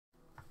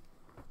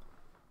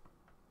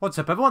What's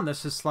up everyone,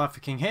 this is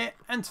SliferKing here,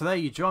 and today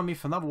you join me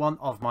for another one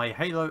of my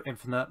Halo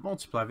Infinite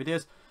multiplayer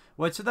videos,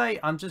 where today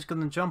I'm just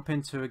going to jump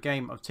into a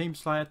game of Team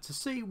Slayer to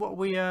see what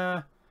we,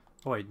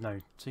 wait, no,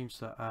 Team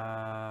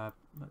Slayer,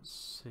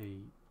 let's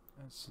see,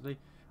 I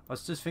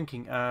was just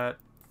thinking,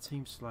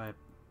 Team Slayer,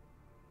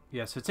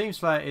 yeah, so Team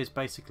Slayer is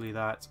basically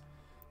that,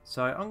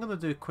 so I'm going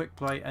to do a quick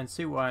play and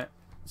see what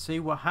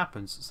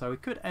happens. So we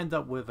could end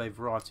up with a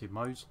variety of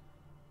modes,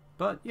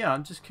 but yeah,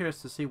 I'm just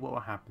curious to see what will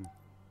happen.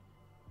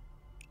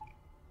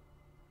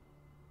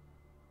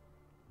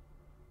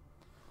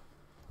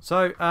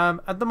 So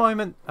at the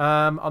moment,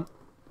 I'm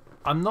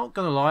not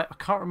gonna lie, I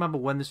can't remember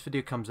when this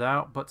video comes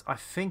out, but I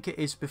think it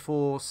is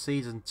before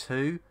Season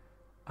 2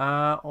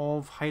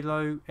 of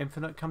Halo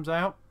Infinite comes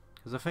out,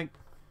 because I think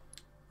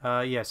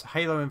yes,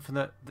 Halo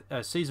Infinite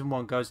Season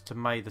 1 goes to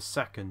May the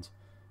 2nd.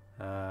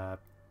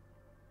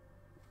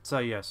 So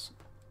yes,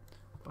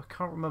 I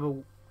can't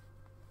remember.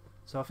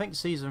 So I think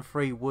Season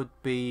 3 would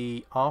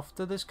be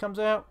after this comes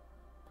out.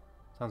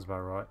 Sounds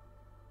about right.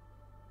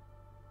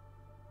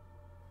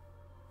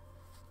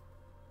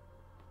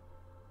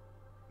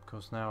 Of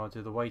course, now I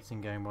do the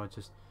waiting game where I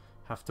just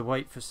have to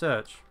wait for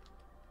search.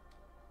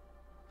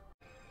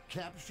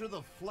 Capture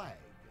the flag.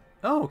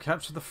 Oh,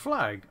 capture the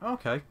flag.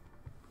 Okay.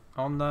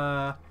 On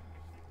I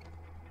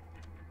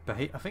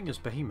think it's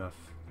Behemoth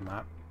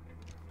map.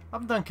 I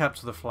haven't done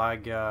capture the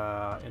flag in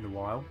a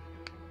while.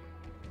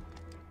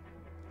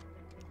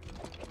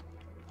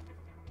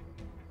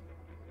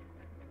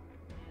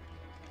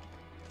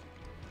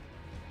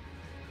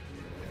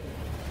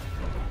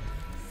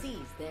 Seize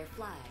their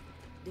flag.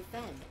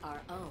 Defend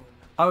our own.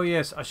 Oh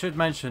yes, I should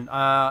mention,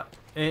 from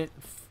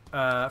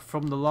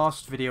the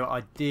last video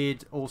I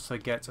did also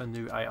get a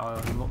new AI, I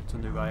unlocked a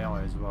new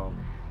AI as well.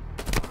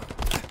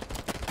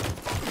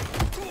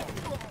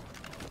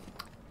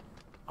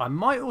 I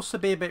might also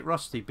be a bit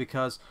rusty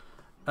because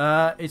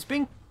it's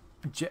been,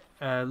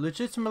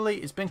 legitimately,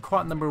 it's been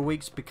quite a number of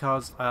weeks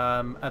because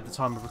at the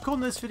time of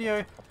recording this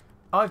video,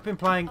 I've been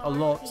playing a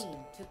lot,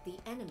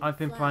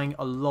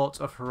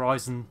 of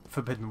Horizon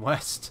Forbidden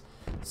West.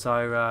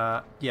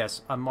 So,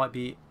 yes, I might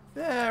be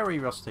very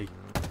rusty.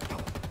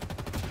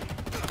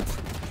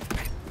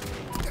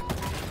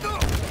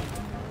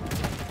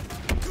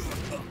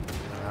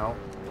 Ow.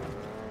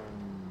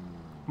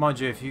 Mind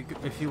you, if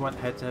you went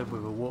head to head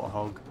with a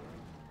warthog,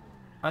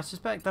 I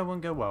suspect that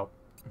wouldn't go well.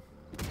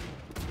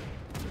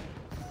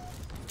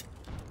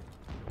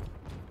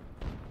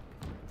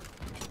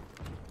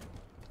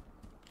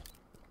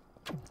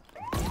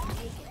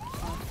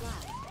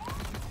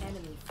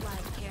 Enemy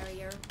flag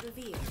carrier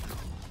revealed.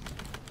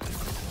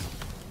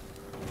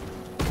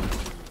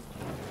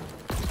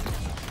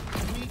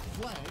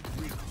 Flag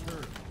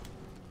returned.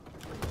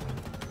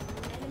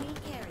 Enemy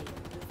carrier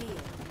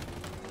revealed.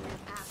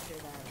 After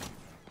them.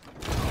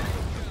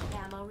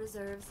 Ammo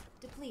reserves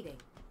depleting.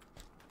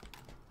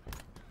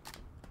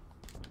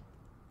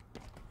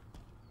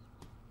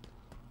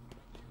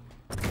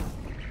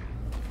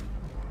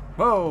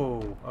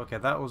 Whoa! Okay,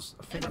 that was.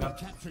 I think Enemy that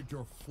captured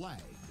your flag.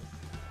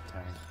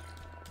 Dang.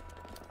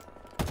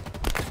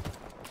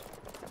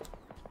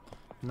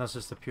 And that's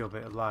just a pure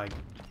bit of lag.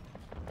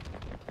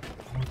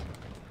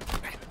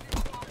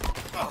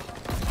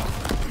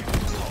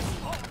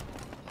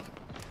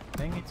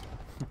 Dang it.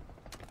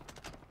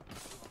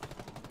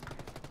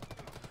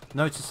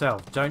 Note to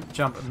self, don't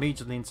jump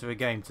immediately into a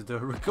game to do a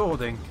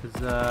recording,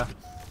 because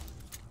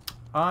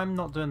I'm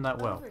not doing that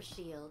well.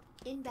 Overshield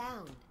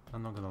inbound.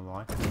 I'm not gonna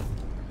lie.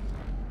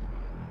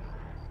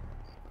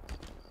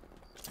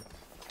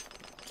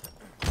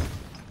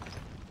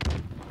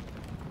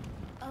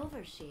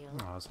 Overshield.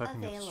 Oh, I was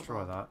hoping to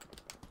destroy that.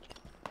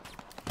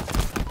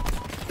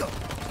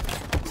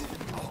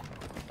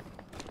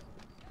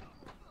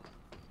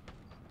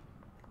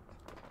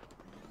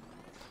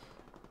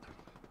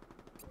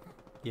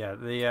 Yeah,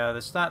 the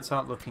stats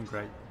aren't looking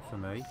great for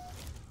me.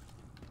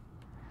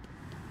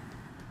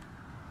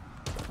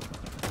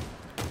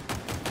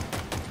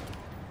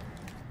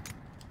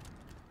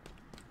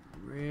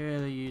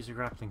 Really use a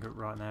grappling hook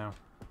right now.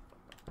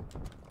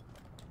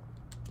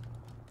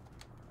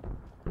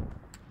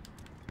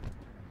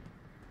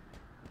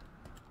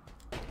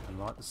 I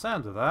like the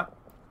sound of that.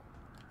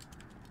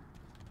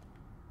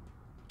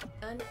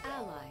 An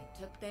ally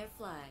took their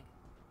flag.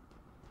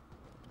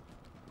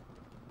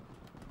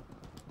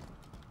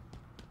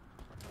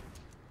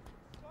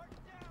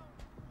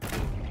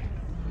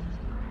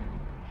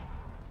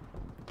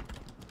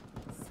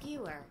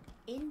 Skewer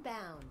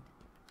inbound.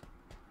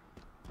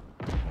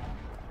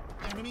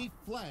 Enemy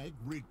flag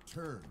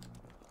returned.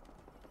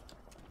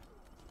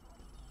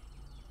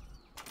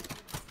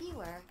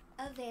 Skewer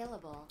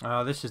available.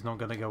 Oh, this is not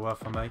going to go well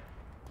for me.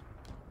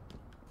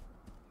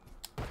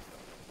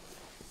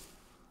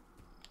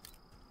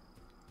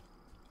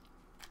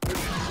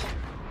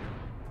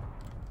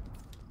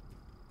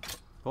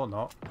 Or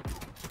not.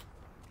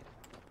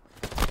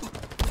 Low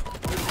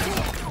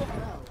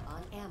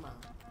on ammo.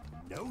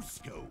 No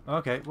scope.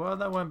 Okay, well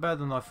that went better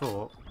than I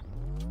thought.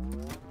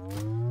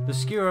 The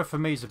skewer for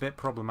me is a bit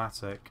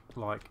problematic.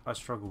 Like, I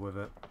struggle with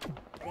it.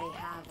 They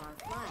have our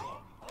flag.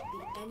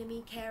 The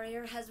enemy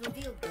carrier has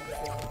revealed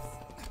themselves.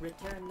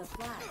 Return the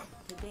flag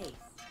to base.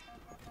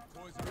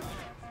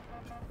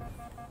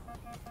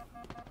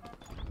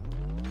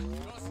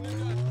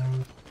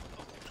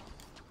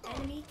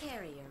 Enemy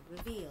carrier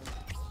revealed.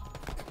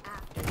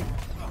 After them.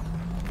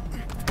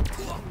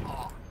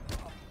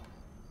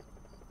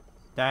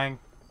 Dang.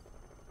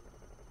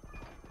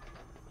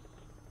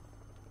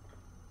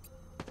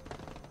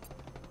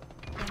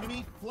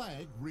 Enemy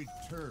flag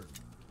returned.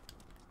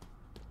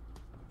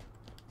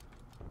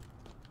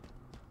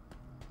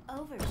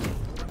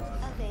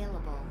 Overshield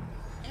available.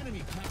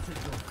 Enemy captured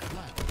your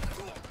flag.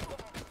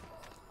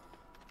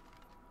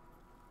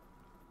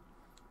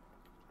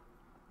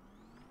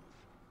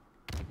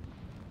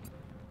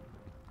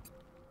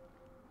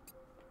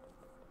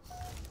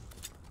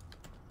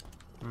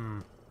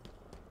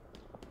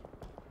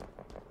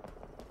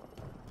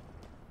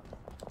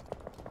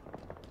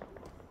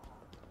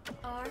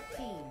 Our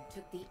team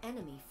took the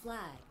enemy flag.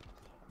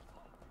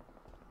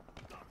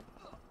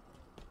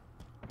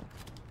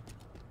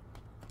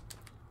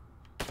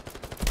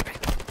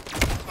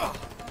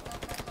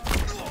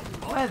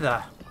 Where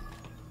the?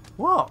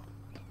 What?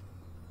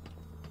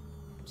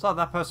 It's like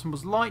that person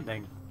was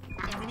lightning.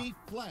 Enemy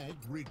flag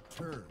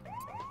returned.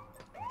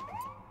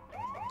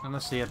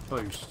 Unless he had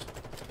boost,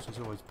 which is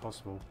always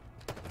possible.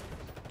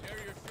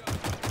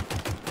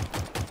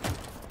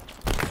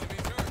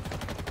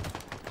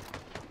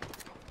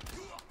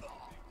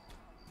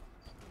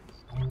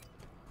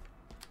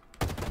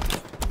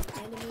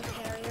 Enemy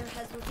carrier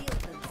has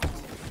revealed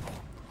themselves.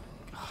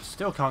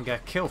 Still can't get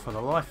a kill for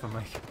the life of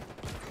me.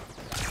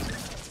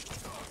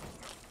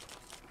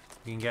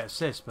 You can get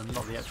assists, but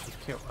not the actual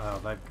kill.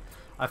 Oh,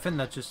 I think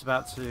they're just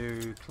about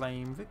to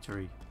claim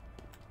victory.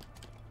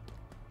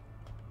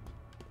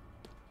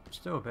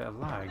 Still a bit of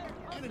lag.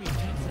 Enemy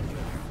captured your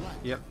flag.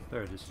 Yep,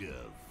 there it is.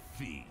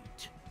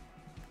 Defeat.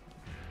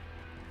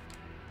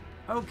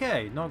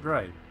 Okay, not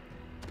great.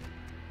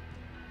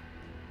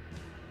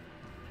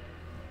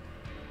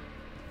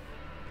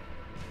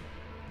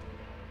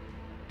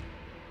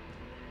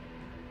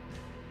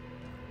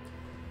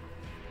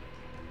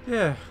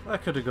 Yeah,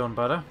 that could have gone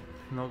better.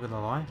 Not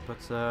gonna lie, but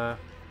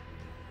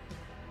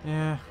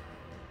yeah.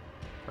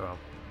 Oh well.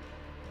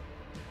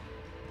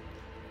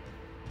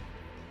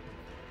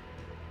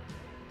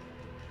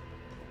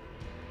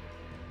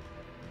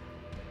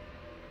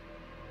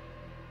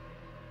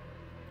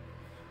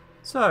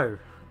 So,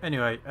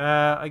 anyway,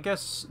 I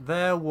guess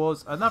there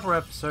was another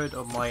episode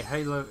of my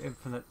Halo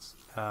Infinite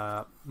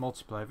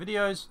multiplayer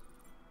videos.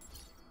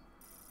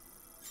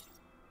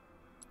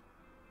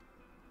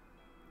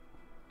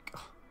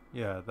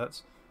 Yeah,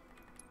 that's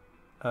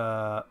team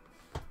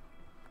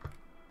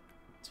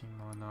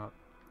lineup.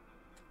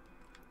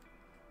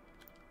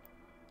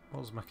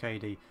 What was my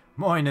KD?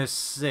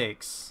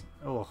 -6.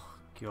 Oh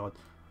god.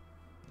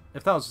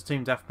 If that was a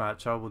team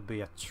deathmatch, I would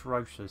be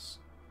atrocious.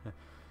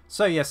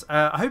 So yes,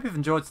 I hope you've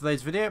enjoyed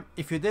today's video.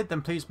 If you did,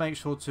 then please make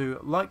sure to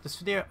like this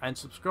video and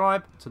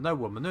subscribe to know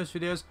when my newest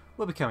videos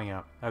will be coming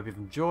out. I hope you've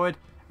enjoyed,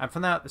 and for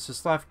now, this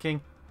is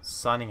SliferKing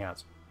signing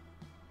out.